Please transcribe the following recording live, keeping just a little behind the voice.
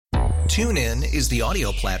TuneIn is the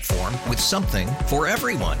audio platform with something for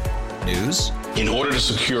everyone. News. In order to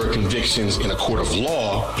secure convictions in a court of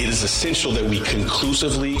law, it is essential that we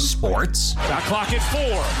conclusively. Sports. Shot clock at 4.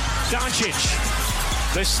 Doncic.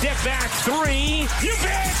 The step back 3. You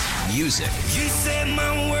bet. Music. You set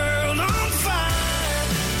my world on fire.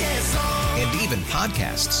 Yes, and even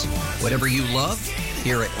podcasts. Whatever you love,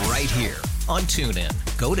 hear it right here on TuneIn.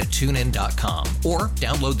 Go to TuneIn.com or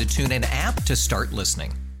download the TuneIn app to start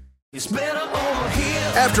listening. It's better over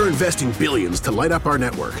here. After investing billions to light up our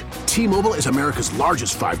network, T-Mobile is America's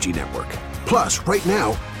largest 5G network. Plus, right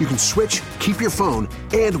now, you can switch, keep your phone,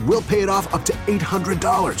 and we'll pay it off up to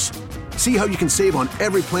 $800. See how you can save on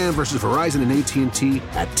every plan versus Verizon and AT&T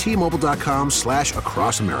at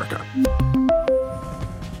T-Mobile.com/across America.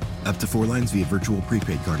 Up to 4 lines via virtual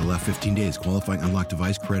prepaid card. Allow 15 days. Qualifying unlocked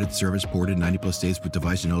device credit service ported 90+ states with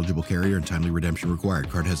device and eligible carrier and timely redemption required.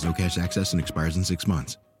 Card has no cash access and expires in 6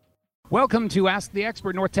 months. Welcome to Ask the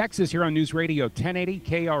Expert North Texas here on News Radio 1080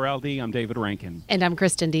 KRLD. I'm David Rankin. And I'm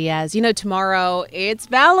Kristen Diaz. You know, tomorrow it's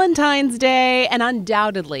Valentine's Day, and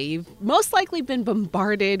undoubtedly you've most likely been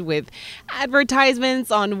bombarded with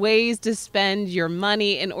advertisements on ways to spend your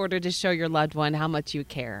money in order to show your loved one how much you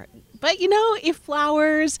care. But, you know, if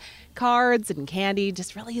flowers, cards, and candy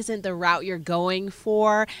just really isn't the route you're going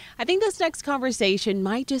for, I think this next conversation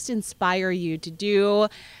might just inspire you to do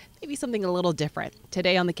maybe something a little different.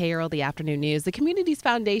 Today on the KRLD Afternoon News, the Communities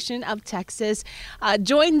Foundation of Texas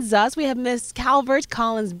joins us. We have Miss Calvert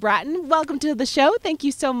Collins-Bratton. Welcome to the show. Thank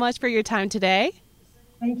you so much for your time today.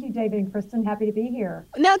 Thank you, David and Kristen. Happy to be here.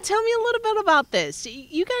 Now, tell me a little bit about this.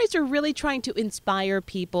 You guys are really trying to inspire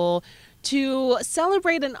people to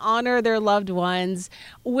celebrate and honor their loved ones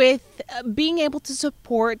with being able to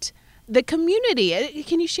support the community.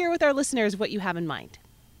 Can you share with our listeners what you have in mind?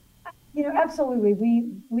 You know, absolutely.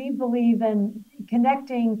 We believe in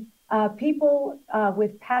connecting people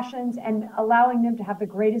with passions and allowing them to have the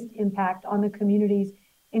greatest impact on the communities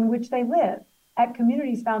in which they live. At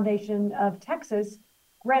Communities Foundation of Texas,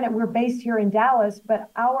 granted, we're based here in Dallas,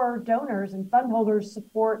 but our donors and fund holders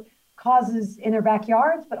support causes in their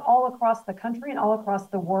backyards, but all across the country and all across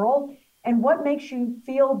the world. And what makes you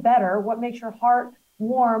feel better, what makes your heart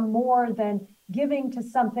warm more than giving to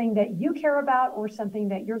something that you care about or something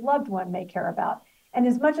that your loved one may care about? And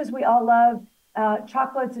as much as we all love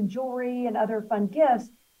chocolates and jewelry and other fun gifts,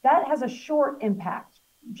 that has a short impact,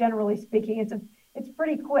 generally speaking. It's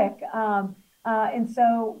pretty quick. And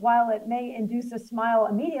so while it may induce a smile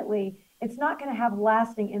immediately, it's not going to have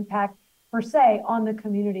lasting impact per se on the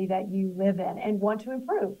community that you live in and want to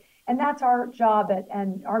improve. And that's our job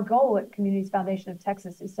and our goal at Communities Foundation of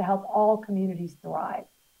Texas is to help all communities thrive.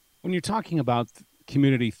 When you're talking about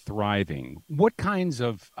community thriving, what kinds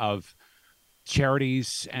of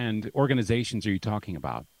charities and organizations are you talking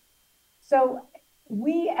about? So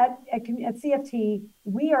we at CFT,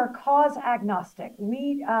 we are cause agnostic.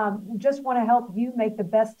 We just want to help you make the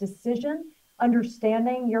best decision,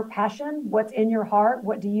 understanding your passion, what's in your heart,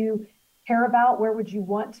 what do you care about, where would you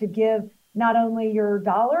want to give not only your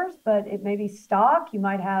dollars, but it may be stock. You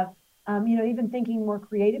might have, even thinking more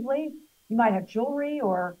creatively, you might have jewelry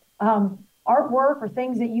or artwork or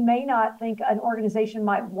things that you may not think an organization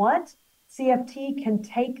might want. CFT can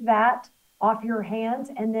take that off your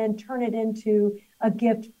hands and then turn it into a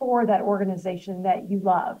gift for that organization that you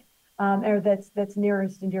love, or that's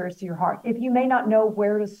nearest and dearest to your heart. If you may not know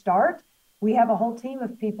where to start, we have a whole team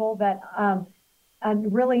of people that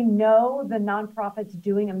really know the nonprofits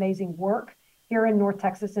doing amazing work here in North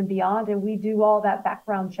Texas and beyond, and we do all that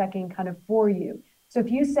background checking kind of for you. So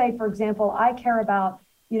if you say, for example, I care about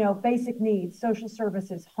basic needs, social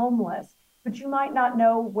services, homeless, but you might not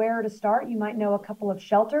know where to start. You might know a couple of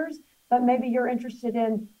shelters, but maybe you're interested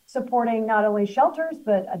in supporting not only shelters,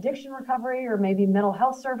 but addiction recovery or maybe mental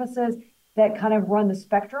health services that kind of run the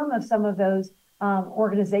spectrum of some of those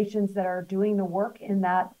organizations that are doing the work in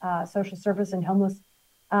that social service and homeless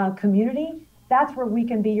community. That's where we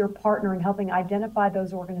can be your partner in helping identify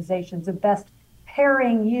those organizations and best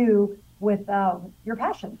pairing you with your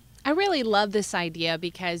passion. I really love this idea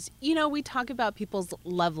because, we talk about people's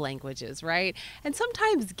love languages, right? And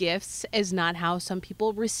sometimes gifts is not how some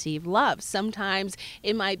people receive love. Sometimes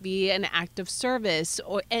it might be an act of service,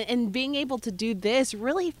 and being able to do this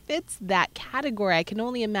really fits that category. I can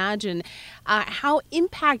only imagine how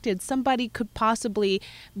impacted somebody could possibly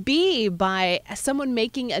be by someone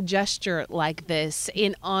making a gesture like this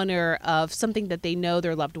in honor of something that they know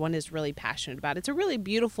their loved one is really passionate about. It's a really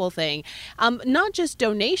beautiful thing. Not just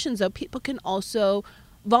donations, though, people can also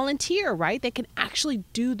volunteer, right? They can actually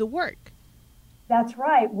do the work. That's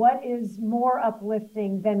right. What is more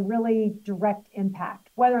uplifting than really direct impact?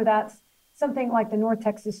 Whether that's something like the North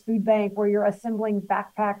Texas Food Bank, where you're assembling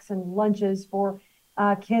backpacks and lunches for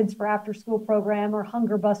kids for after school program, or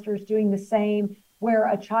Hunger Busters doing the same, where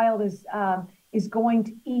a child is going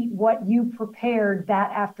to eat what you prepared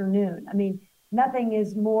that afternoon. I mean, nothing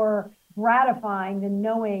is more gratifying than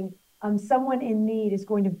knowing someone in need is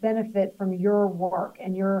going to benefit from your work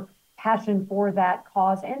and your passion for that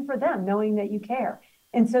cause, and for them knowing that you care.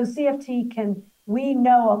 And so we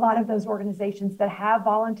know a lot of those organizations that have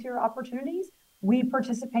volunteer opportunities. We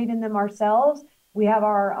participate in them ourselves. We have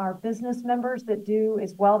our business members that do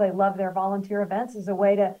as well. They love their volunteer events as a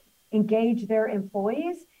way to engage their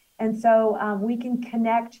employees. And so we can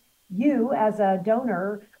connect you as a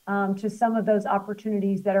donor to some of those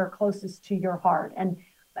opportunities that are closest to your heart. And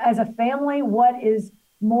as a family, what is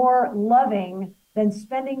more loving than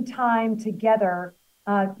spending time together,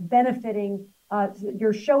 benefiting?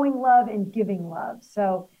 You're showing love and giving love.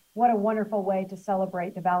 So what a wonderful way to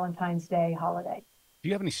celebrate the Valentine's Day holiday. Do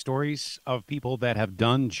you have any stories of people that have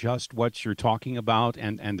done just what you're talking about,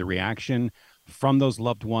 and the reaction from those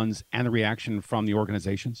loved ones and the reaction from the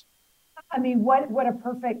organizations? I mean, what a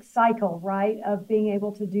perfect cycle, right, of being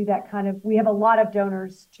able to do that kind of. We have a lot of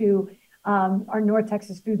donors to our North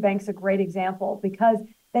Texas Food Bank's a great example, because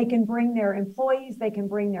they can bring their employees, they can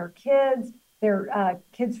bring their kids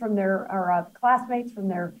from their classmates from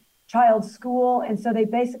their child's school. And so they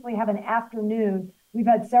basically have an afternoon. We've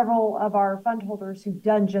had several of our fund holders who've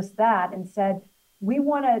done just that and said, we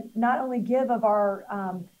want to not only give of our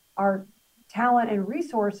talent and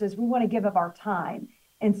resources, we want to give of our time.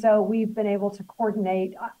 And so we've been able to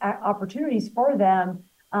coordinate opportunities for them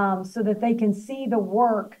so that they can see the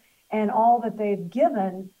work and all that they've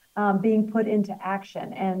given being put into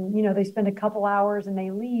action. And, they spend a couple hours and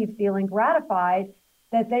they leave feeling gratified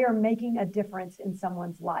that they are making a difference in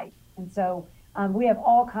someone's life. And so we have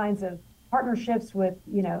all kinds of partnerships with,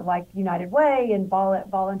 like United Way and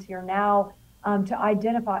Volunteer Now to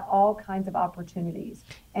identify all kinds of opportunities.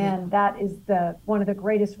 And that is one of the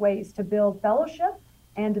greatest ways to build fellowship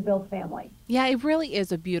and to build family. Yeah, it really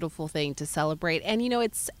is a beautiful thing to celebrate. And,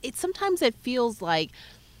 it's sometimes it feels like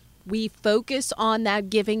we focus on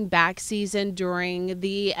that giving back season during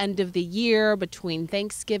the end of the year between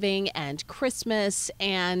Thanksgiving and Christmas,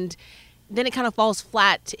 and then it kind of falls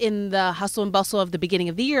flat in the hustle and bustle of the beginning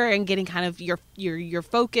of the year and getting kind of your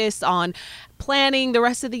focus on planning the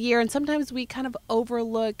rest of the year. And sometimes we kind of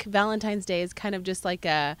overlook Valentine's Day as kind of just like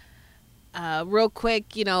a real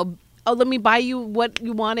quick, let me buy you what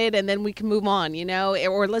you wanted and then we can move on,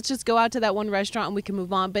 or let's just go out to that one restaurant and we can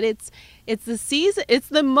move on. But it's the season. It's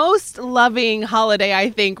the most loving holiday, I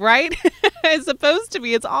think, right? It's supposed to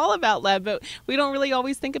be. It's all about love, but we don't really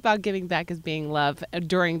always think about giving back as being love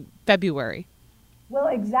during February. Well,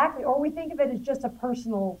 exactly. Or we think of it as just a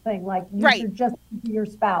personal thing, like you right. should just be your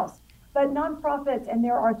spouse. But nonprofits, and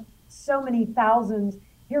there are so many thousands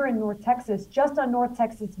here in North Texas, just on North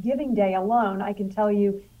Texas Giving Day alone, I can tell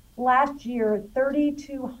you, last year,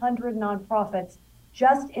 3,200 nonprofits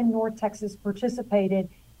just in North Texas participated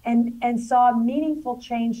and saw meaningful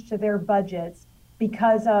change to their budgets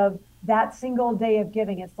because of that single day of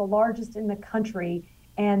giving. It's the largest in the country,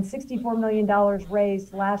 and $64 million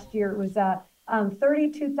raised last year. It was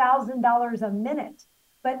 $32,000 a minute.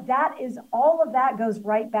 But that is, all of that goes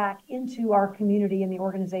right back into our community and the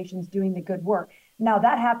organizations doing the good work. Now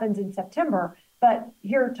that happens in September, but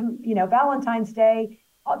here to, Valentine's Day,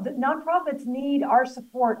 the nonprofits need our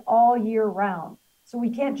support all year round. So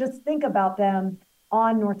we can't just think about them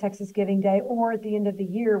on North Texas Giving Day or at the end of the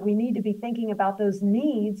year. We need to be thinking about those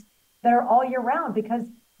needs that are all year round, because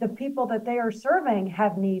the people that they are serving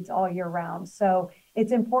have needs all year round. So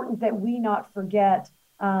it's important that we not forget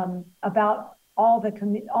about all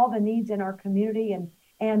the needs in our community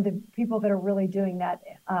and the people that are really doing that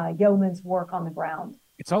yeoman's work on the ground.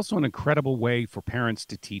 It's also an incredible way for parents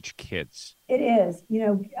to teach kids. It is,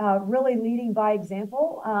 really leading by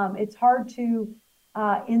example. It's hard to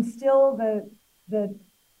instill the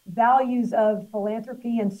values of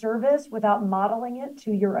philanthropy and service without modeling it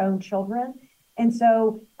to your own children. And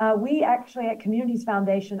so we actually at Communities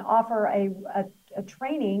Foundation offer a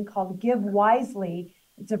training called Give Wisely.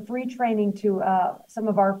 It's a free training to some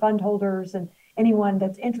of our fund holders and anyone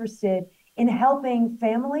that's interested in helping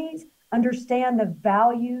families understand the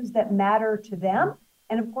values that matter to them.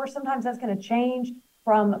 And of course, sometimes that's going to change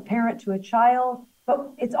from a parent to a child,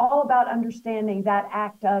 but it's all about understanding that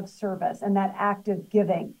act of service and that act of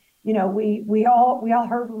giving. We all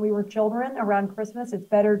heard when we were children around Christmas, it's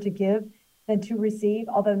better to give than to receive,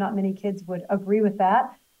 although not many kids would agree with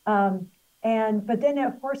that. But then,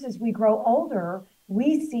 of course, as we grow older,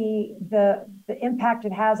 we see the impact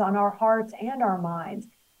it has on our hearts and our minds,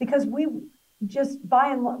 because we just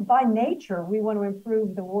by nature, we want to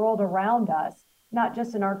improve the world around us, not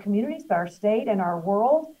just in our communities, but our state and our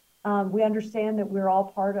world. We understand that we're all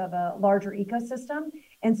part of a larger ecosystem.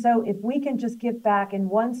 And so if we can just give back in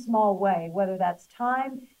one small way, whether that's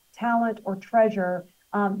time, talent, or treasure,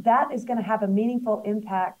 that is going to have a meaningful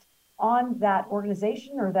impact on that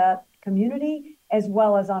organization or that community, as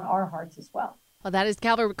well as on our hearts as well. Well, that is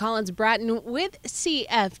Calvert Collins-Bratton with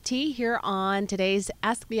CFT here on today's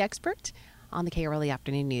Ask the Expert on the KRLD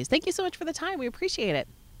Afternoon News. Thank you so much for the time. We appreciate it.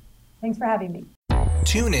 Thanks for having me.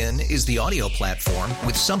 TuneIn is the audio platform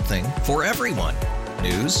with something for everyone.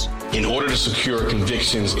 News. In order to secure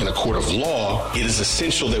convictions in a court of law, it is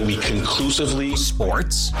essential that we conclusively.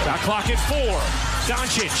 Sports. Shot clock at 4.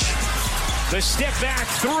 Doncic. The step back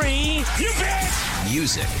 3. You bet.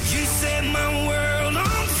 Music. You set my world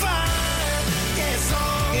on fire. Yes,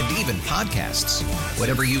 and even podcasts.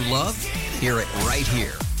 Whatever you love, hear it right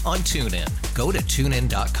here on TuneIn. Go to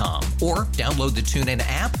TuneIn.com or download the TuneIn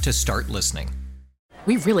app to start listening.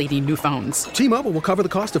 We really need new phones. T-Mobile will cover the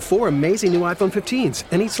cost of 4 amazing new iPhone 15s,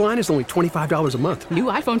 and each line is only $25 a month. New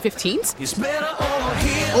iPhone 15s? It's better over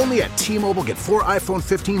here. Only at T-Mobile, get 4 iPhone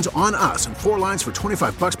 15s on us and 4 lines for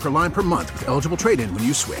 $25 per line per month with eligible trade-in when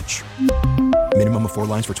you switch. Minimum of 4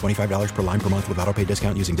 lines for $25 per line per month with autopay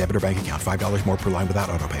discount using debit or bank account. $5 more per line without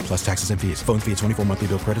autopay, plus taxes and fees. Phone fee at 24 monthly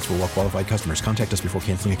bill credits for well-qualified customers. Contact us before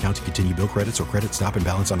canceling account to continue bill credits or credit stop and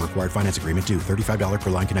balance on required finance agreement due. $35 per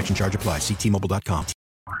line connection charge applies. See T-Mobile.com.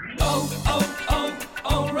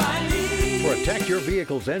 O'Reilly. Protect your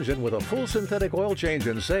vehicle's engine with a full synthetic oil change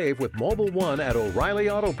and save with Mobile One at O'Reilly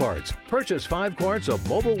Auto Parts. Purchase 5 quarts of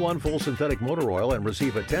Mobile One full synthetic motor oil and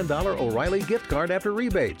receive a $10 O'Reilly gift card after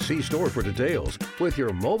rebate. See store for details. With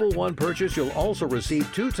your Mobile One purchase, you'll also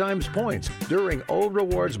receive 2 times points during O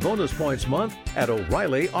Rewards Bonus Points Month at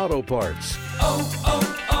O'Reilly Auto Parts.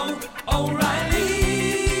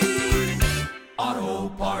 O'Reilly Auto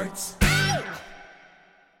Parts.